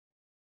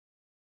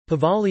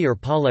Pahlavi or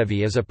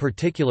Pahlavi is a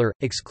particular,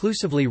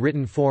 exclusively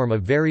written form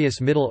of various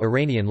Middle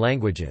Iranian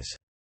languages.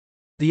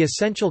 The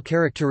essential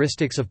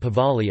characteristics of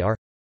Pahlavi are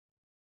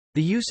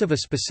the use of a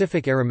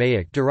specific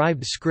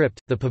Aramaic-derived script,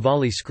 the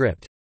Pahlavi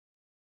script,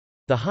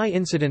 the high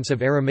incidence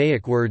of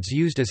Aramaic words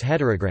used as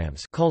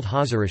heterograms called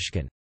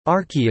Hazarishkan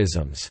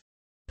archaisms.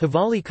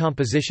 Pahlavi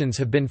compositions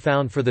have been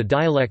found for the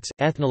dialects,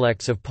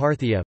 ethnolects of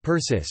Parthia,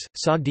 Persis,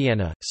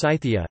 Sogdiana,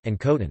 Scythia, and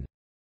Khotan.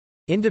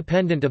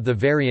 Independent of the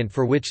variant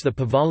for which the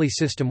Pahlavi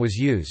system was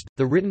used,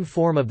 the written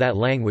form of that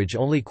language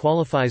only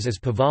qualifies as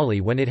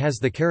Pahlavi when it has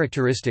the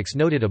characteristics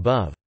noted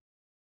above.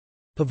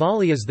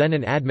 Pahlavi is then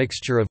an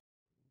admixture of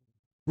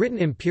written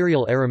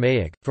Imperial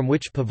Aramaic, from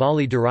which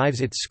Pahlavi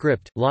derives its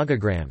script,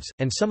 logograms,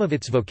 and some of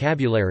its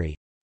vocabulary.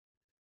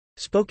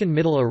 Spoken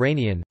Middle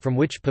Iranian, from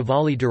which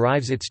Pahlavi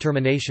derives its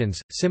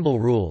terminations, symbol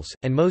rules,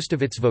 and most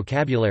of its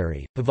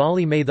vocabulary.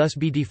 Pahlavi may thus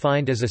be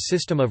defined as a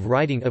system of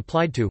writing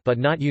applied to but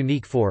not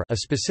unique for a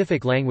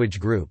specific language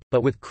group,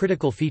 but with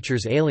critical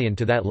features alien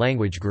to that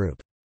language group.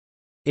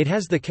 It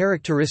has the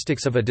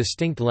characteristics of a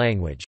distinct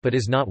language, but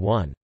is not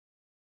one.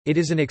 It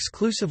is an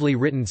exclusively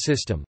written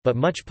system, but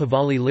much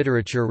Pahlavi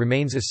literature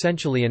remains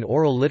essentially an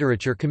oral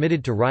literature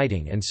committed to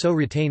writing and so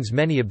retains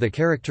many of the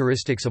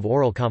characteristics of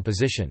oral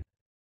composition.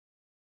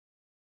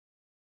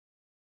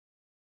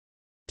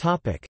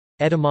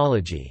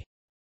 Etymology.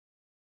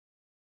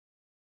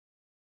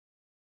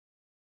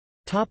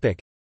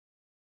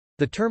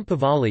 The term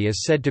Pahlavi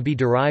is said to be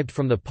derived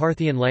from the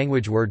Parthian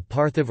language word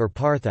Parthav or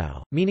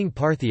Parthau, meaning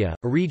Parthia,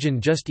 a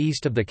region just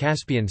east of the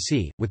Caspian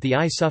Sea, with the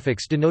I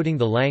suffix denoting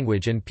the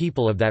language and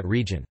people of that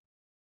region.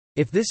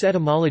 If this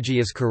etymology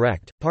is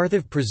correct,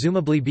 Parthav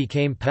presumably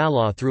became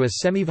Pala through a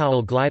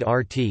semivowel glide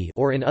rt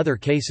or in other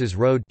cases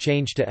road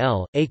change to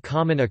l, a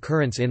common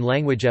occurrence in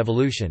language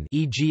evolution,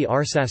 e.g.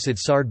 Arsacid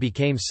Sard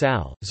became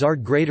Sal,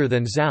 Zard greater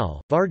than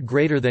Zal, Vard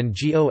greater than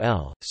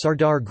Gol,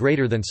 Sardar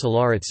greater than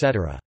Salar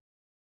etc.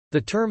 The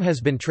term has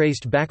been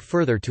traced back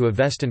further to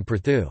Avestan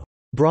Prthu,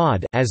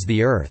 broad as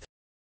the earth,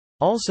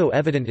 also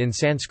evident in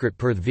Sanskrit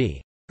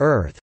Prithvi,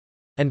 earth,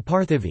 and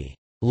Parthavi,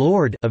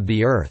 lord of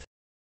the earth.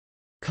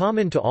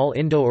 Common to all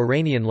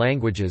Indo-Iranian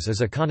languages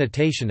is a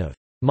connotation of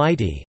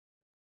mighty.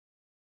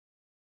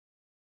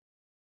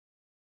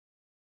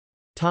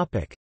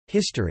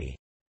 History.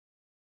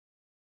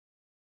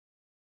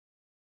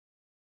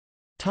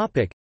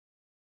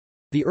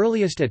 The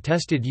earliest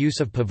attested use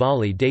of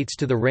Pahlavi dates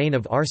to the reign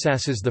of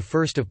Arsaces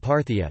I of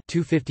Parthia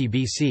 250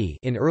 BC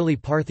in early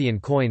Parthian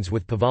coins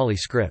with Pahlavi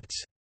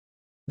scripts.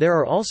 There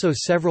are also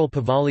several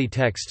Pahlavi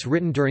texts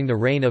written during the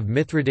reign of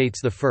Mithridates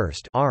I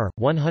r.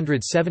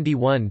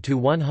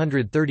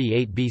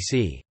 171–138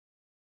 BC.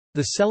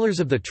 The cellars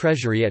of the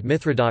treasury at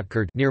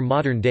Mithridatkert near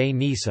modern-day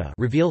Nisa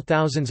reveal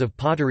thousands of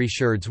pottery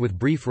sherds with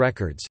brief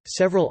records.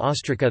 Several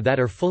ostraca that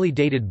are fully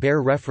dated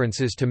bear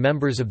references to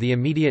members of the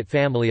immediate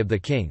family of the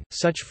king.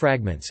 Such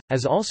fragments,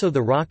 as also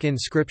the rock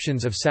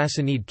inscriptions of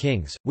Sassanid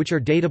kings, which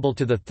are datable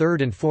to the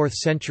 3rd and 4th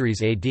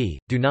centuries AD,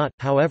 do not,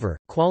 however,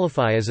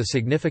 qualify as a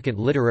significant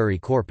literary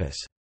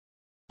corpus.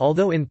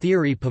 Although in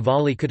theory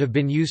Pahlavi could have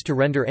been used to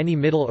render any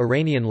Middle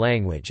Iranian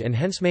language and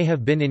hence may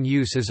have been in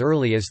use as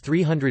early as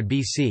 300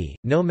 BC,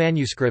 no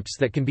manuscripts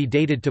that can be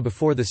dated to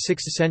before the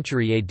 6th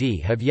century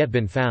AD have yet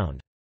been found.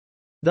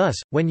 Thus,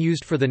 when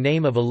used for the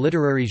name of a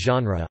literary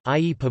genre,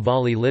 i.e.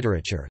 Pahlavi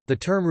literature, the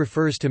term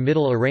refers to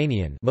Middle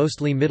Iranian,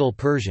 mostly Middle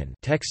Persian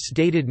texts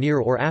dated near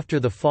or after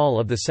the fall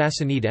of the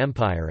Sassanid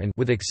Empire and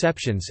with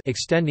exceptions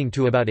extending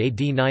to about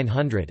AD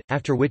 900,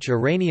 after which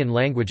Iranian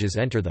languages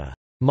enter the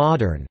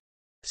modern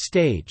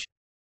stage.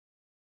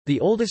 The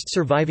oldest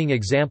surviving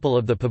example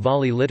of the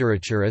Pahlavi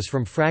literature is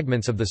from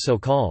fragments of the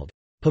so-called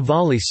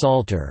Pahlavi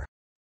Psalter,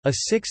 a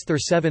 6th or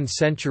 7th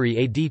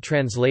century AD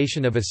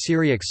translation of a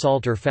Syriac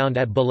psalter found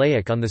at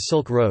Balayak on the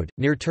Silk Road,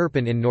 near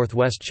Turpan in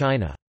northwest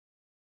China.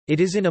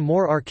 It is in a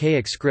more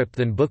archaic script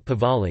than Book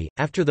Pahlavi.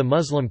 After the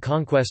Muslim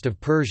conquest of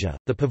Persia,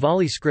 the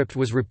Pahlavi script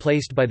was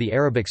replaced by the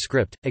Arabic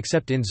script,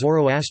 except in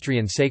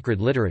Zoroastrian sacred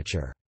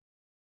literature.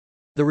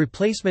 The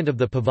replacement of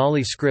the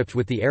Pahlavi script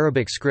with the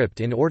Arabic script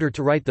in order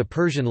to write the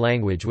Persian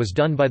language was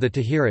done by the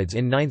Tahirids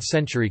in 9th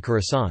century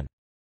Khorasan.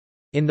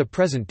 In the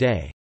present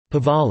day,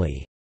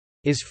 Pahlavi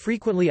is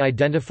frequently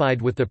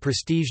identified with the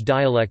prestige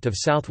dialect of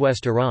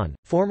southwest Iran,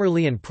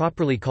 formerly and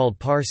properly called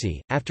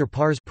Parsi, after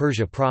Pars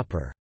Persia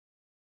proper.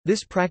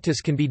 This practice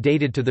can be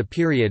dated to the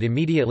period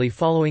immediately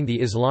following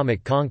the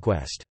Islamic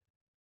conquest.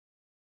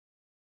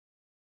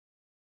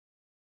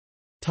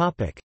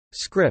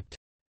 Script.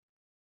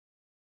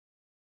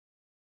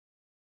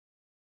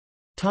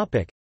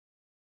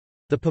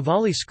 The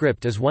Pahlavi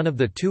script is one of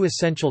the two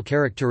essential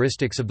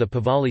characteristics of the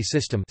Pahlavi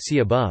system, see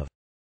above.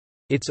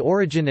 Its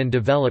origin and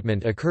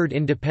development occurred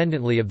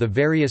independently of the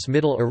various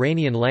Middle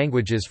Iranian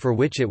languages for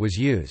which it was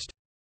used.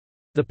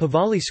 The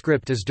Pahlavi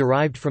script is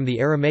derived from the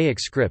Aramaic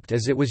script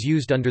as it was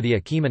used under the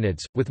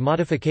Achaemenids, with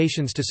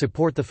modifications to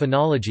support the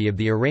phonology of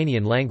the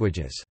Iranian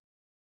languages.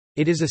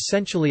 It is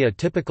essentially a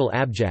typical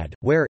abjad,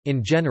 where,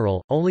 in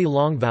general, only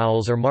long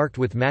vowels are marked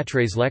with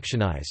matres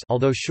lectionis,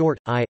 although short,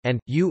 I,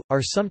 and u,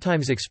 are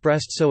sometimes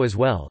expressed so as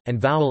well,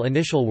 and vowel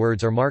initial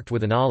words are marked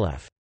with an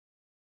aleph.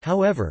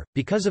 However,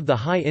 because of the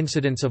high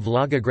incidence of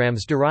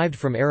logograms derived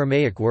from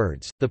Aramaic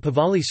words, the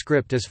Pahlavi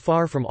script is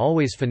far from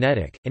always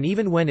phonetic, and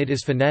even when it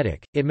is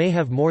phonetic, it may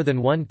have more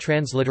than one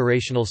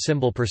transliterational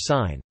symbol per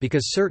sign,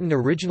 because certain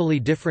originally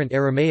different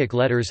Aramaic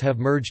letters have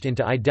merged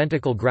into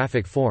identical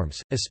graphic forms,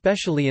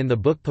 especially in the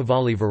book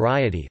Pahlavi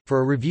variety.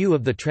 For a review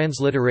of the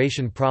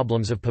transliteration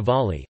problems of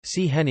Pahlavi,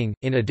 see Henning.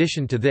 In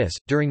addition to this,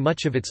 during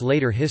much of its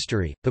later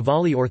history,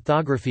 Pahlavi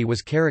orthography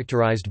was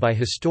characterized by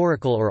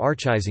historical or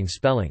archaizing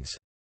spellings.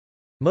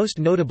 Most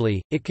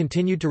notably, it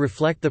continued to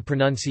reflect the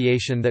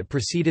pronunciation that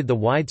preceded the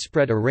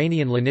widespread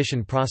Iranian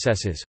lenition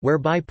processes,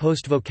 whereby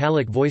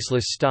post-vocalic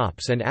voiceless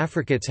stops and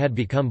affricates had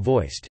become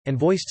voiced, and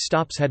voiced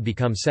stops had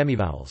become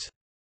semivowels.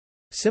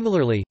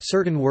 Similarly,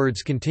 certain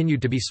words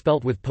continued to be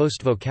spelt with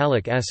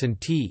post-vocalic s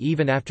and t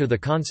even after the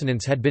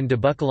consonants had been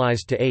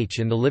debuccalized to h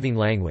in the living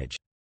language.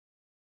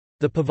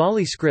 The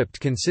Pahlavi script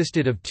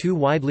consisted of two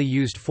widely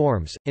used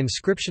forms,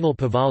 inscriptional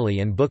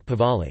Pahlavi and book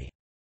Pahlavi.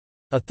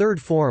 A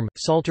third form,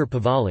 Psalter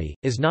Pahlavi,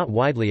 is not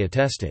widely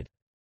attested.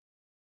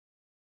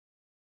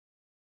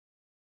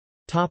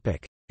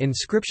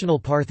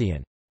 Inscriptional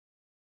Parthian.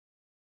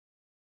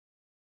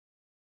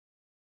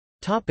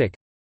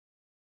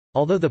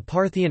 Although the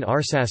Parthian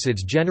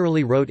Arsacids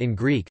generally wrote in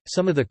Greek,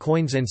 some of the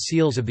coins and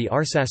seals of the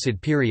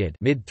Arsacid period,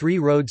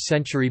 mid-3rd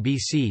century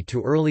BC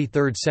to early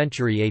 3rd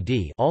century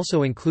AD,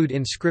 also include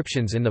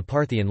inscriptions in the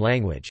Parthian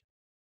language.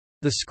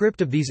 The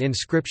script of these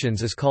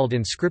inscriptions is called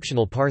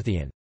inscriptional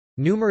Parthian.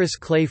 Numerous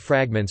clay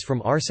fragments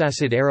from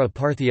Arsacid-era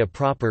Parthia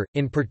proper,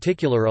 in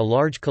particular a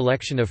large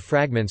collection of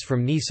fragments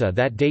from Nisa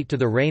that date to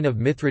the reign of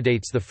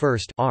Mithridates I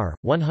r.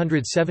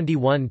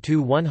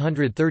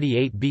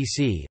 171–138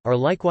 BC, are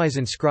likewise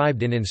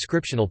inscribed in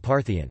inscriptional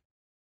Parthian.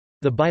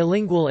 The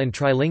bilingual and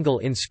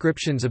trilingual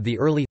inscriptions of the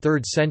early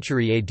 3rd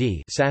century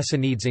AD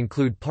Sassanids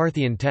include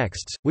Parthian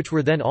texts, which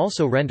were then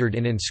also rendered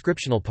in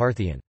inscriptional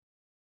Parthian.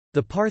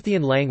 The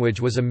Parthian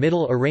language was a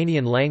Middle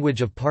Iranian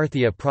language of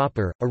Parthia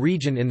proper, a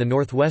region in the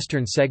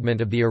northwestern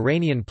segment of the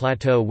Iranian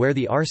plateau where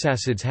the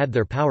Arsacids had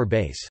their power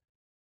base.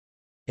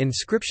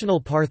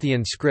 Inscriptional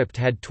Parthian script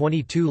had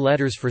 22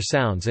 letters for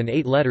sounds and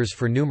 8 letters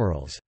for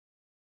numerals.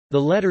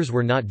 The letters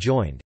were not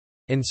joined.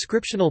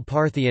 Inscriptional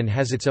Parthian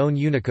has its own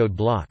Unicode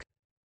block.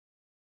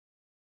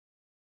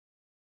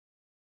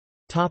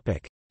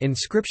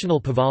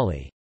 Inscriptional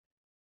Pahlavi.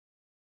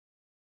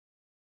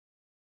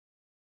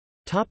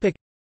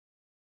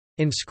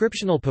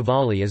 Inscriptional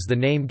Pahlavi is the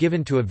name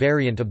given to a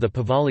variant of the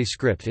Pahlavi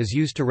script as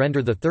used to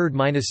render the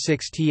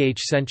 3rd–6th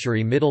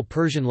century Middle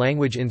Persian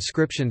language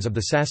inscriptions of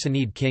the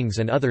Sassanid kings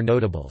and other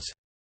notables.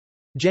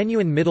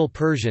 Genuine Middle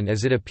Persian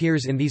as it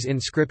appears in these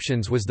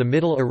inscriptions was the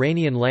Middle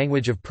Iranian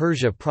language of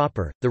Persia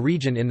proper, the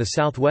region in the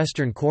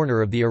southwestern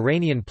corner of the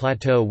Iranian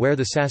plateau where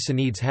the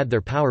Sassanids had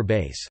their power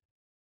base.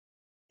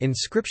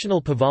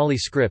 Inscriptional Pahlavi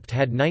script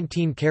had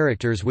 19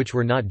 characters which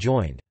were not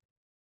joined.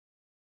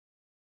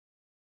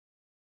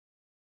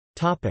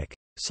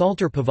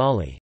 Psalter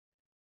Pahlavi.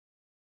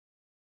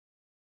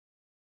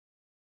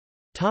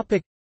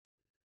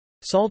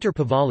 Psalter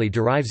Pahlavi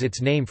derives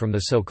its name from the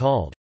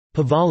so-called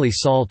Pahlavi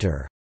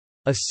Psalter,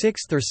 a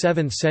 6th or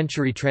 7th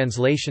century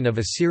translation of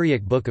a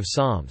Syriac book of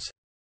Psalms.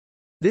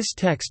 This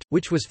text,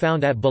 which was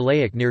found at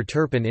Balayak near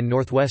Turpan in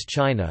northwest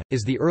China,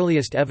 is the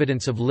earliest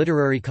evidence of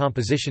literary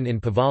composition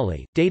in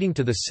Pahlavi, dating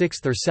to the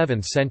 6th or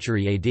 7th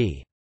century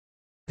AD.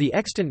 The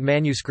extant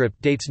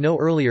manuscript dates no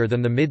earlier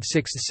than the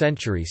mid-6th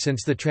century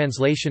since the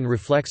translation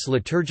reflects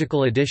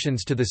liturgical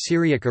additions to the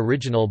Syriac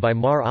original by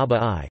Mar Abba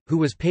I, who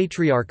was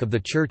Patriarch of the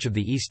Church of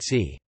the East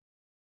c.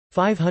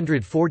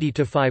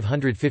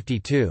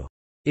 540–552.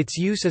 Its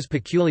use is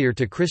peculiar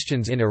to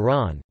Christians in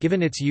Iran,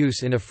 given its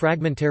use in a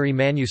fragmentary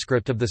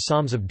manuscript of the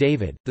Psalms of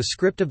David. The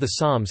script of the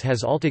Psalms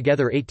has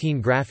altogether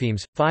 18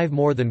 graphemes, 5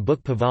 more than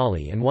Book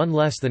Pahlavi and 1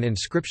 less than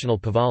inscriptional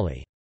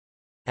Pahlavi.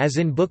 As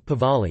in Book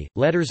Pahlavi,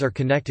 letters are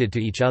connected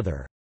to each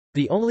other.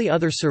 The only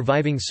other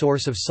surviving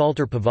source of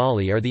Psalter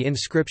Pahlavi are the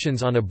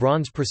inscriptions on a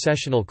bronze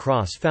processional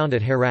cross found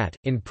at Herat,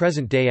 in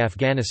present-day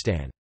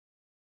Afghanistan.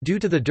 Due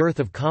to the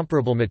dearth of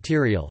comparable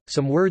material,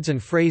 some words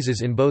and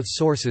phrases in both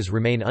sources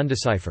remain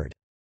undeciphered.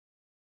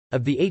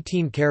 Of the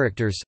 18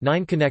 characters,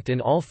 9 connect in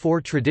all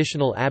 4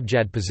 traditional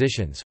abjad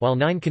positions, while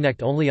 9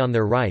 connect only on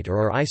their right or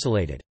are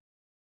isolated.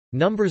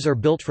 Numbers are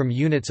built from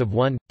units of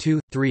 1, 2,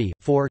 3,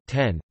 4,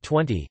 10,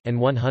 20, and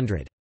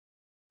 100.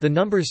 The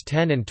numbers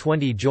 10 and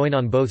 20 join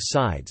on both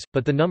sides,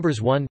 but the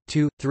numbers 1,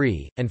 2,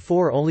 3, and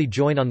 4 only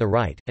join on the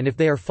right, and if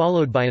they are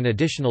followed by an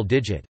additional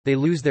digit, they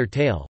lose their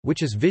tail,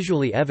 which is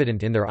visually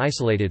evident in their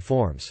isolated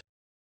forms.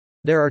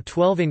 There are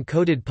 12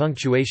 encoded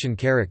punctuation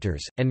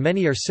characters, and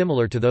many are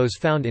similar to those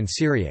found in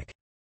Syriac.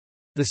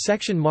 The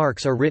section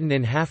marks are written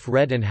in half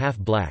red and half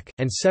black,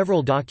 and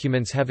several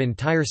documents have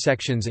entire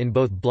sections in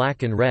both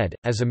black and red,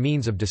 as a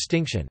means of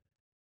distinction.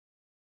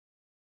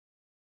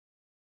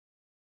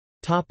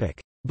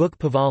 Book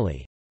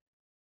Pahlavi.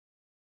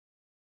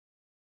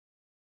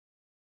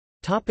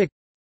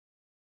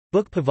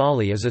 Book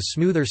Pahlavi is a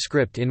smoother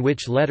script in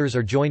which letters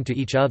are joined to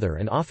each other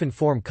and often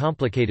form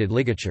complicated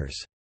ligatures.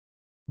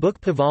 Book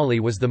Pahlavi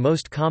was the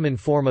most common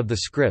form of the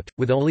script,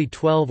 with only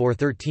 12 or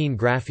 13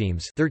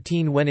 graphemes,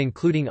 13 when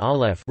including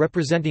aleph,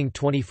 representing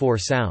 24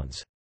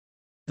 sounds.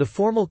 The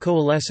formal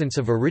coalescence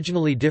of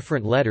originally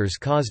different letters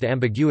caused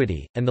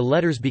ambiguity, and the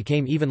letters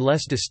became even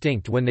less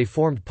distinct when they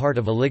formed part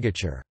of a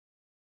ligature.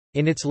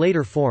 In its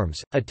later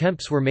forms,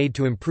 attempts were made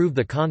to improve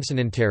the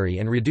consonantary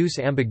and reduce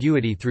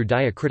ambiguity through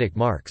diacritic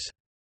marks.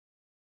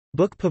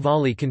 Book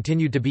Pahlavi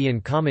continued to be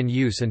in common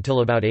use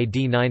until about AD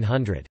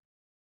 900.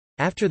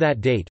 After that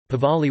date,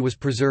 Pahlavi was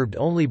preserved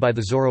only by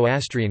the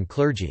Zoroastrian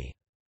clergy.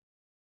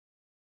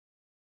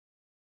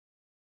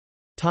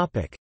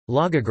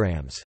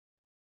 Logograms.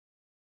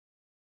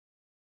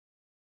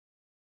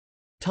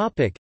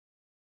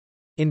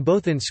 In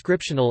both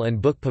inscriptional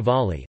and book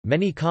Pahlavi,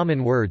 many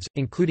common words,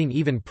 including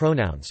even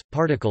pronouns,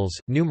 particles,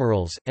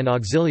 numerals, and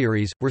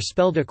auxiliaries, were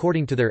spelled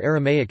according to their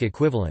Aramaic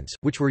equivalents,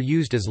 which were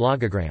used as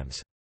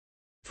logograms.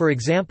 For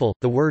example,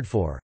 the word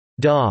for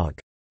dog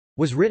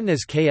was written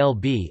as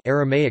klb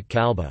Aramaic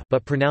kalba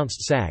but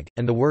pronounced sag,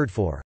 and the word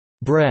for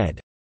bread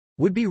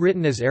would be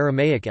written as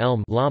Aramaic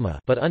elm lama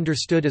but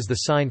understood as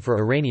the sign for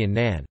Iranian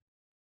nan.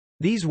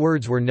 These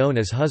words were known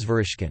as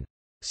huzvarishkan.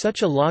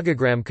 Such a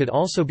logogram could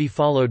also be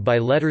followed by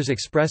letters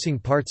expressing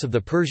parts of the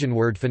Persian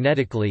word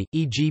phonetically,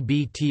 e.g.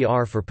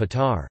 btr for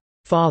patar,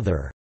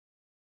 father.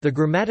 The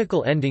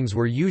grammatical endings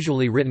were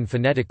usually written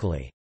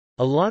phonetically.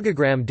 A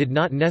logogram did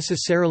not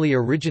necessarily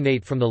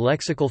originate from the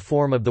lexical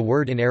form of the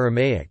word in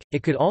Aramaic,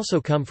 it could also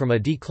come from a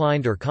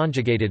declined or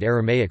conjugated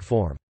Aramaic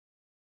form.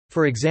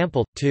 For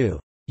example, to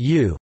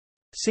you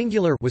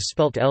singular was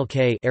spelt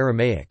lk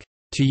Aramaic,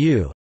 to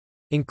you,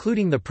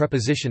 including the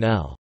preposition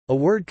l. A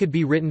word could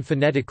be written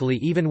phonetically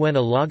even when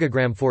a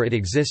logogram for it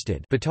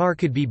existed. Batar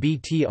could be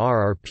btr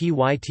or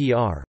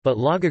pytr, but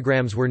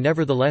logograms were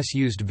nevertheless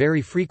used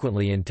very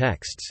frequently in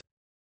texts.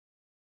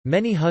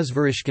 Many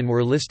huzvarishkan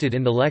were listed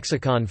in the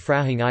lexicon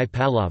Frahing I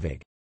Pahlavi.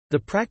 The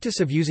practice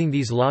of using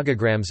these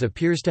logograms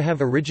appears to have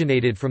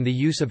originated from the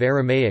use of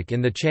Aramaic in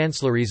the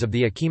chancelleries of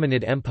the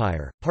Achaemenid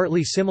Empire.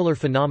 Partly similar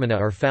phenomena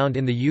are found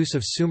in the use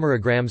of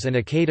sumerograms and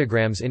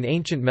akkadigrams in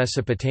ancient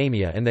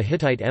Mesopotamia and the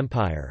Hittite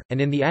Empire,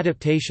 and in the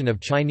adaptation of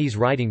Chinese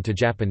writing to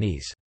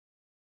Japanese.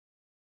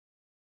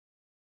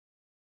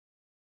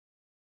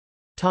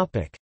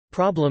 Topic: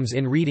 Problems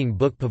in reading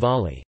book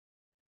Pahlavi.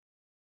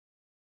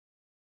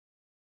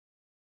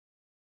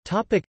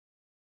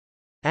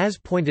 As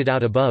pointed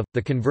out above,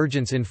 the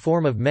convergence in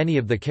form of many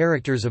of the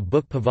characters of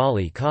book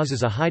Pahlavi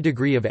causes a high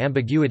degree of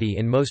ambiguity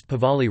in most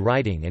Pahlavi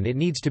writing, and it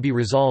needs to be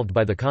resolved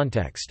by the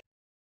context.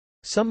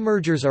 Some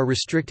mergers are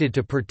restricted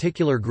to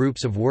particular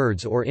groups of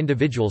words or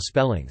individual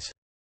spellings.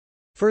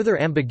 Further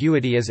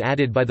ambiguity is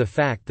added by the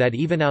fact that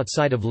even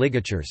outside of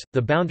ligatures,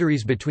 the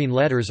boundaries between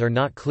letters are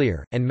not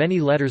clear, and many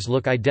letters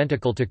look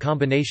identical to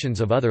combinations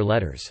of other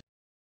letters.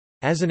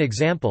 As an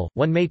example,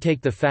 one may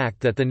take the fact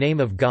that the name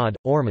of God,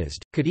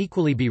 Ormuzd, could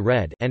equally be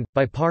read and,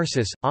 by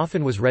Parsis,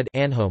 often was read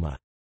Anhoma.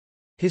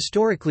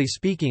 Historically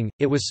speaking,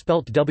 it was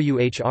spelt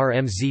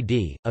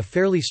Whrmzd, a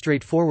fairly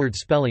straightforward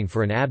spelling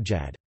for an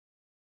abjad.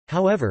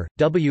 However,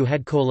 W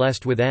had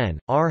coalesced with N,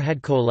 R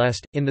had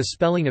coalesced, in the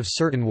spelling of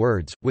certain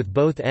words, with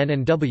both N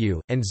and W,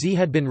 and Z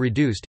had been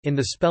reduced, in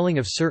the spelling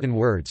of certain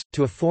words,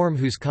 to a form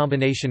whose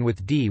combination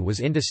with D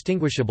was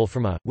indistinguishable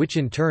from A, which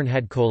in turn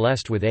had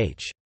coalesced with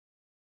H.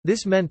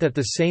 This meant that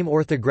the same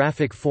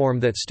orthographic form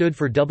that stood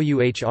for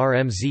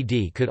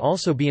Whrmzd could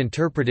also be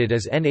interpreted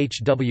as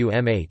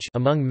NHWMH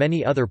among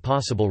many other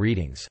possible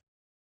readings.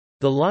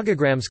 The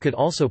logograms could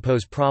also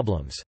pose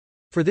problems.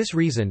 For this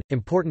reason,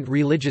 important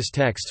religious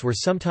texts were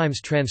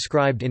sometimes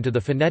transcribed into the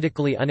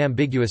phonetically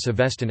unambiguous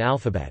Avestan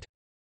alphabet.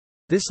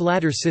 This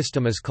latter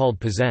system is called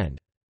Pazend.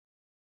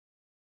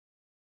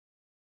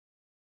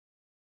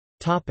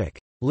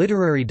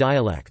 Literary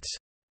dialects.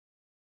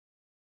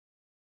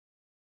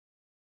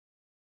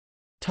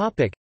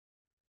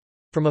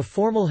 From a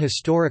formal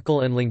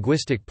historical and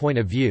linguistic point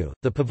of view,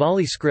 the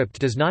Pahlavi script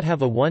does not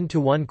have a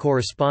one-to-one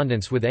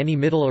correspondence with any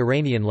Middle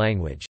Iranian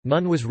language,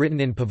 none was written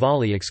in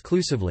Pahlavi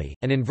exclusively,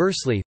 and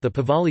inversely, the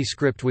Pahlavi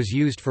script was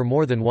used for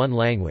more than one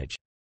language.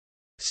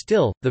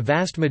 Still, the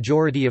vast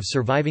majority of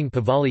surviving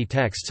Pahlavi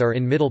texts are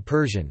in Middle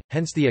Persian,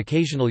 hence the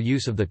occasional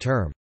use of the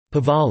term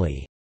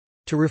Pahlavi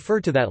to refer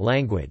to that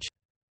language.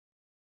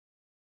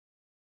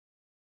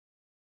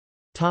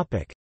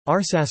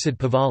 Arsacid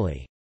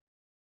Pahlavi.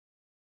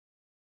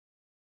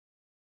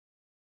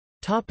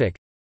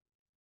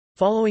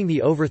 Following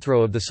the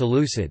overthrow of the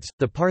Seleucids,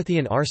 the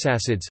Parthian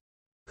Arsacids,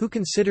 who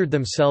considered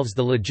themselves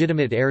the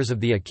legitimate heirs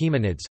of the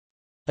Achaemenids,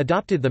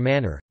 adopted the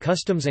manner,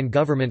 customs and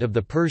government of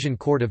the Persian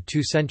court of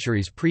 2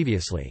 centuries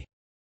previously.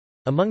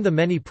 Among the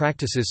many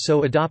practices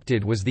so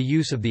adopted was the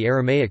use of the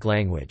Aramaic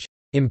language,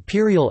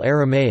 Imperial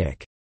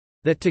Aramaic,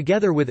 that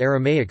together with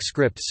Aramaic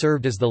script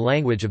served as the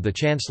language of the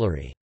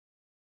chancellery.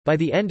 By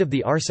the end of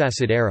the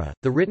Arsacid era,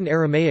 the written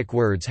Aramaic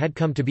words had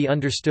come to be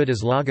understood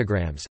as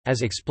logograms,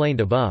 as explained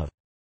above.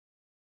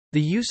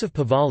 The use of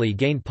Pahlavi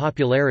gained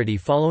popularity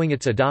following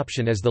its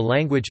adoption as the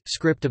language,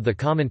 script of the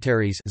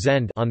commentaries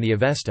on the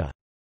Avesta.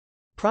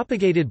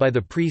 Propagated by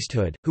the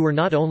priesthood, who were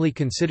not only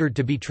considered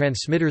to be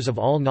transmitters of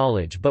all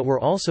knowledge but were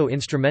also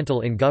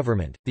instrumental in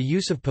government, the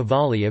use of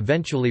Pahlavi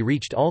eventually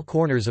reached all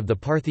corners of the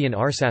Parthian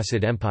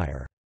Arsacid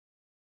Empire.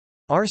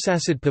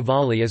 Arsacid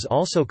Pahlavi is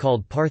also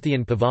called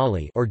Parthian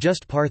Pahlavi or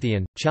just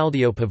Parthian,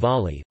 Chaldeo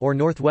Pahlavi, or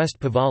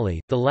Northwest Pahlavi,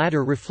 the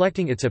latter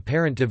reflecting its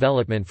apparent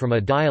development from a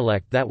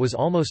dialect that was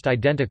almost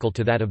identical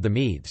to that of the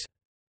Medes.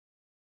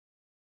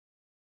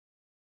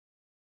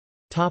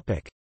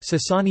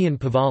 Sasanian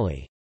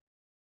Pahlavi.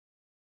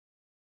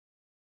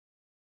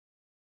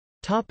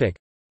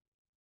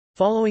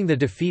 Following the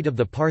defeat of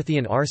the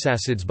Parthian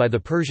Arsacids by the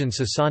Persian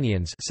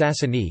Sasanians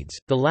Sassanids,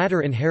 the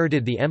latter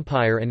inherited the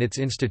empire and its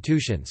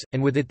institutions,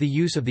 and with it the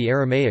use of the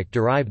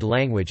Aramaic-derived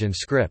language and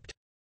script.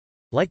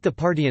 Like the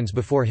Parthians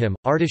before him,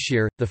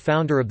 Ardashir, the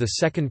founder of the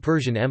Second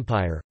Persian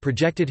Empire,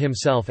 projected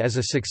himself as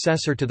a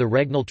successor to the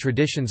regnal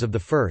traditions of the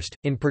first,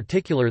 in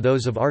particular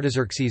those of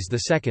Artaxerxes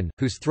II,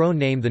 whose throne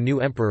name the new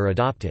emperor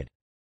adopted.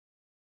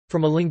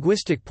 From a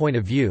linguistic point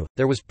of view,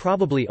 there was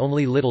probably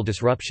only little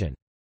disruption.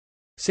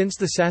 Since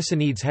the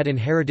Sassanids had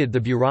inherited the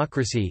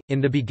bureaucracy,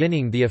 in the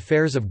beginning the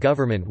affairs of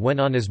government went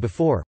on as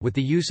before, with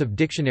the use of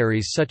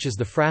dictionaries such as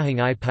the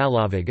Frahang-i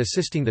Pahlavi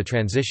assisting the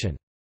transition.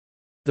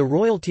 The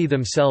royalty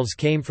themselves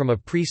came from a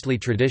priestly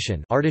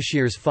tradition.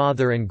 Ardashir's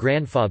father and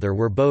grandfather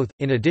were both,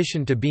 in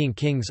addition to being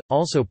kings,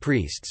 also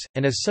priests,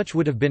 and as such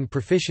would have been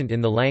proficient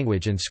in the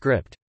language and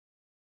script.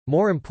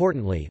 More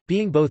importantly,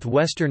 being both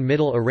Western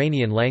Middle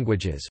Iranian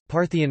languages,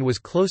 Parthian was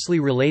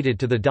closely related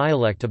to the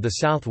dialect of the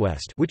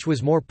southwest, which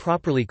was more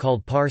properly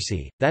called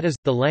Parsi, that is,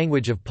 the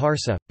language of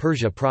Parsa,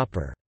 Persia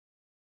proper.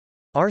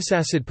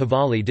 Arsacid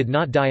Pahlavi did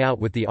not die out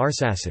with the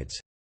Arsacids.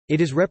 It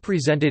is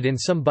represented in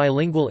some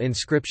bilingual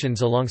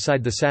inscriptions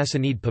alongside the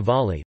Sassanid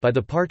Pahlavi, by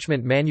the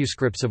parchment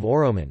manuscripts of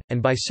Oroman,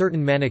 and by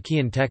certain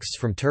Manichaean texts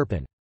from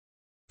Turpan.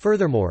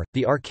 Furthermore,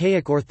 the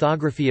archaic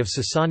orthography of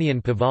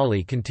Sasanian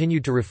Pahlavi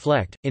continued to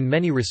reflect, in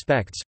many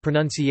respects,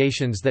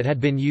 pronunciations that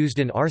had been used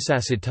in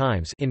Arsacid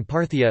times in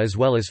Parthia as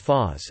well as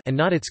Fars and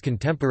not its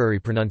contemporary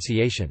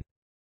pronunciation.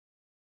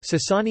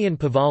 Sasanian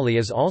Pahlavi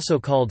is also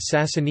called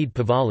Sassanid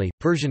Pahlavi,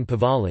 Persian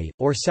Pahlavi,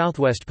 or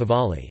Southwest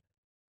Pahlavi.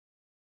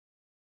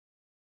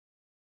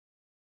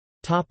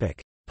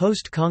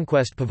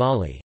 Post-conquest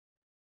Pahlavi.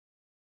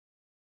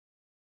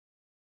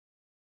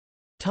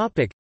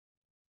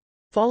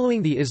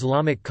 Following the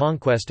Islamic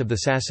conquest of the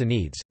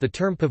Sassanids, the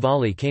term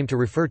Pahlavi came to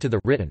refer to the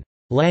written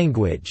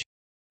language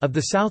of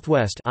the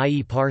southwest,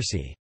 i.e.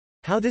 Parsi.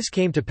 How this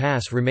came to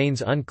pass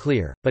remains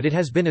unclear, but it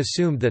has been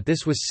assumed that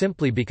this was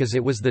simply because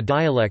it was the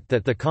dialect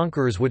that the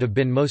conquerors would have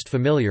been most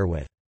familiar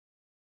with.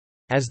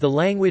 As the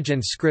language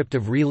and script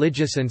of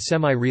religious and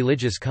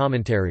semi-religious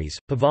commentaries,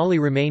 Pahlavi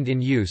remained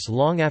in use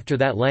long after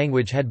that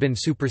language had been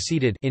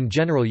superseded in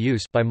general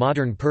use by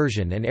modern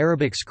Persian, and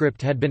Arabic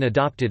script had been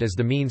adopted as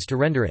the means to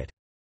render it.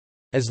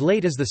 As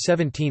late as the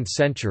 17th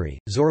century,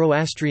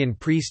 Zoroastrian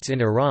priests in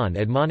Iran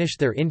admonished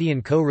their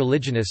Indian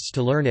co-religionists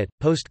to learn it.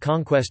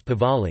 Post-conquest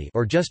Pahlavi,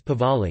 or just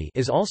Pahlavi,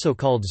 is also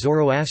called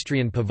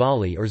Zoroastrian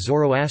Pahlavi or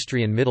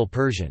Zoroastrian Middle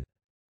Persian.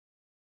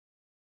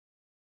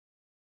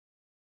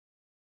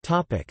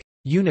 Topic: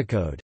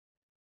 Unicode.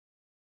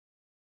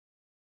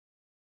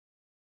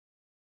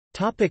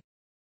 Topic: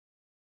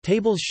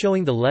 Tables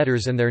showing the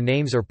letters and their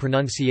names or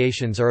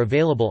pronunciations are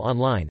available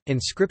online.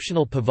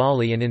 Inscriptional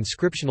Pahlavi and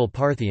Inscriptional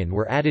Parthian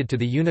were added to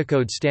the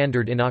Unicode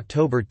standard in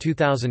October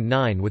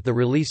 2009 with the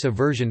release of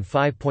version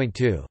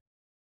 5.2.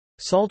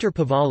 Psalter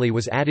Pahlavi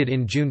was added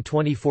in June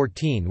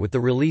 2014 with the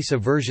release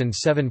of version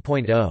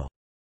 7.0.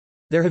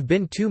 There have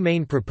been two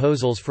main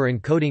proposals for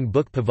encoding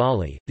book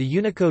Pahlavi. The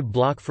Unicode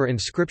block for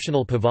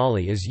inscriptional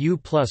Pahlavi is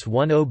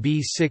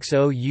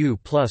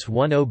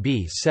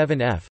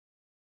U+10B60U+10B7F.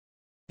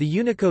 The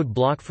Unicode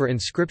block for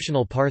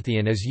inscriptional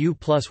Parthian is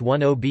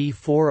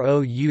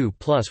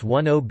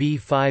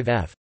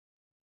U+10B40U+10B5F.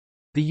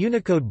 The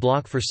Unicode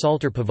block for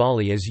Psalter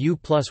Pahlavi is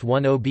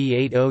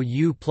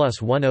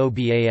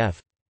U+10B80U+10BAF.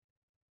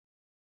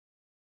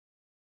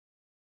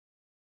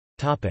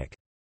 Topic.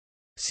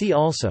 See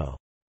also.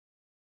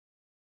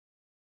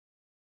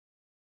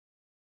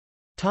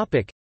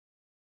 Topic.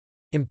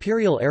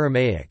 Imperial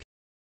Aramaic.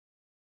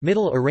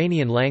 Middle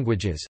Iranian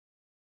languages.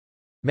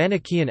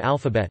 Manichaean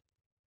alphabet.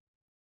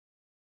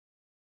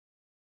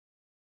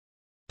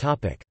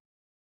 Topic.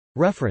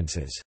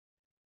 References.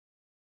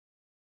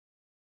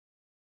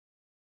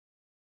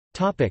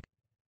 Topic.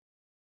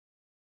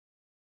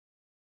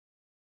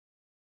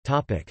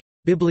 Topic.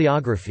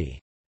 Bibliography.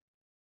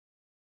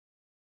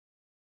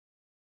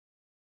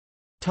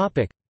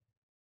 Topic.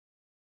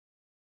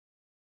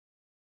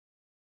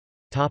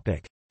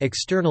 Topic.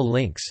 External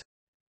links.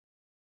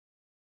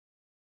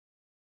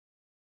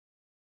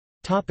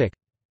 Topic.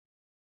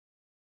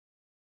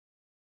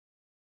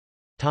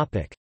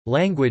 Topic.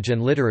 Language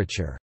and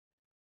literature.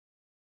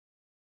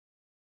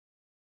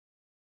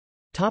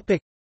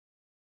 Topic.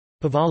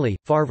 Pahlavi,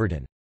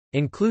 Farvardin.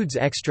 Includes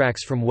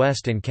extracts from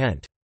West and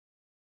Kent.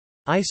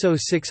 ISO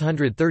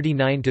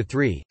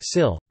 639-3,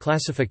 SIL,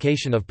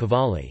 classification of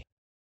Pahlavi.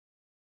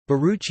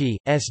 Baruchi,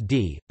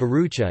 S.D.,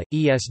 Barucha,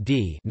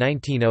 E.S.D.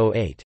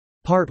 1908.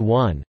 Part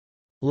 1.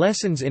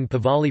 Lessons in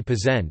Pahlavi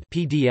Pazend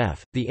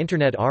PDF, The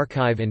Internet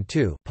Archive and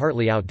 2,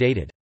 partly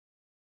outdated.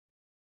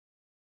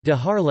 De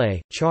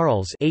Harlay,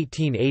 Charles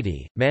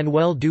 1880,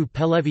 Manuel du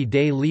Pahlavi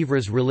des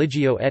livres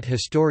religieux et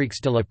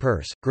historiques de la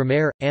Perse,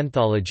 Grammaire,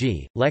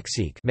 Anthologie,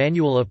 Lexique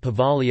Manual of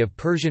Pahlavi of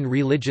Persian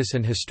religious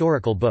and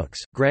historical books,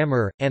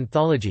 Grammar,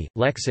 Anthology,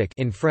 Lexic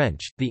in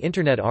French, The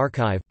Internet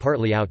Archive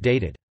partly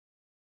outdated.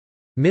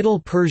 Middle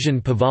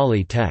Persian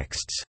Pahlavi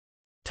texts.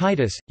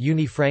 Titus,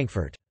 Uni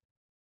Frankfurt.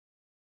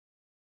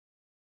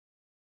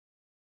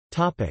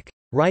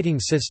 Writing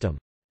system.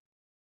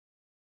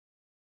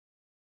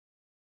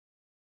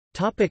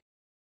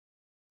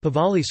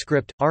 Pahlavi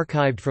script,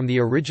 archived from the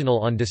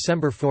original on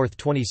December 4,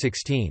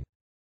 2016.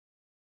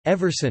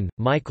 Everson,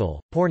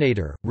 Michael,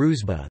 Pornader,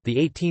 Ruzba, the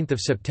 18th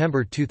of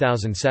September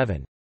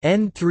 2007.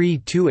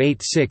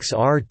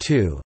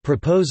 N3286R2,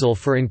 Proposal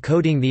for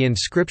encoding the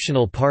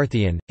inscriptional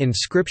Parthian,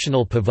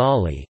 inscriptional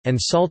Pahlavi,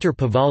 and Psalter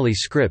Pahlavi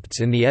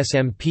scripts in the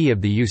SMP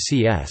of the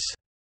UCS.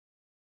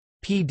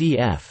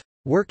 PDF.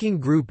 Working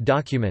Group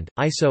Document,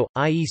 ISO,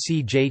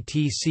 IEC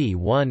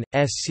JTC1,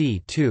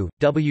 SC2,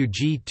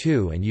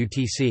 WG2 and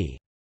UTC.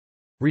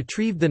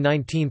 Retrieved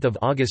 19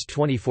 August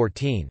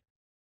 2014.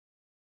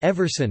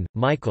 Everson,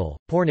 Michael,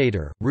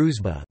 Pornader,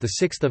 Ruzba,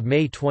 6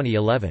 May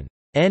 2011.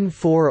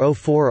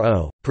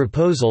 N4040,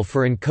 Proposal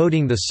for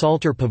encoding the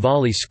Psalter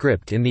Pahlavi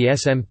script in the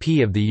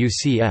SMP of the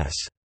UCS.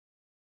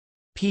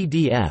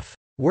 PDF.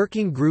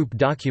 Working Group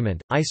Document,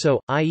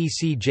 ISO,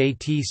 IEC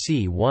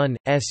JTC1,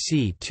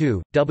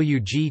 SC2,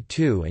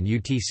 WG2 and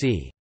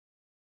UTC.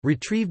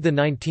 Retrieved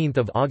 19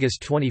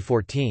 August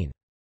 2014.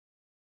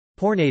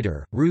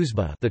 Pornader,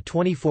 Ruzba,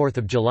 24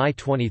 July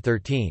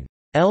 2013.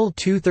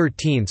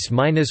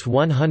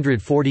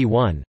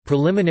 L213-141,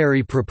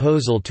 Preliminary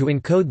Proposal to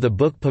encode the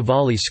book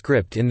Pahlavi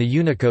script in the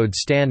Unicode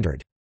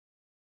standard.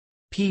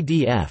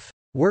 PDF.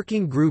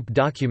 Working Group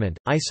Document,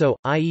 ISO,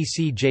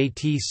 IEC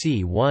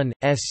JTC1,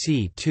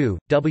 SC2,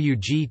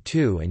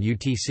 WG2 and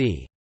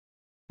UTC.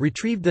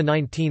 Retrieved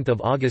 19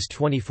 August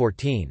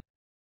 2014.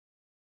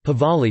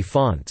 Pahlavi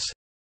fonts.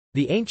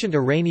 The Ancient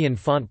Iranian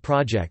Font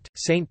Project,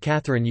 St.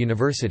 Catherine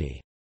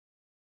University.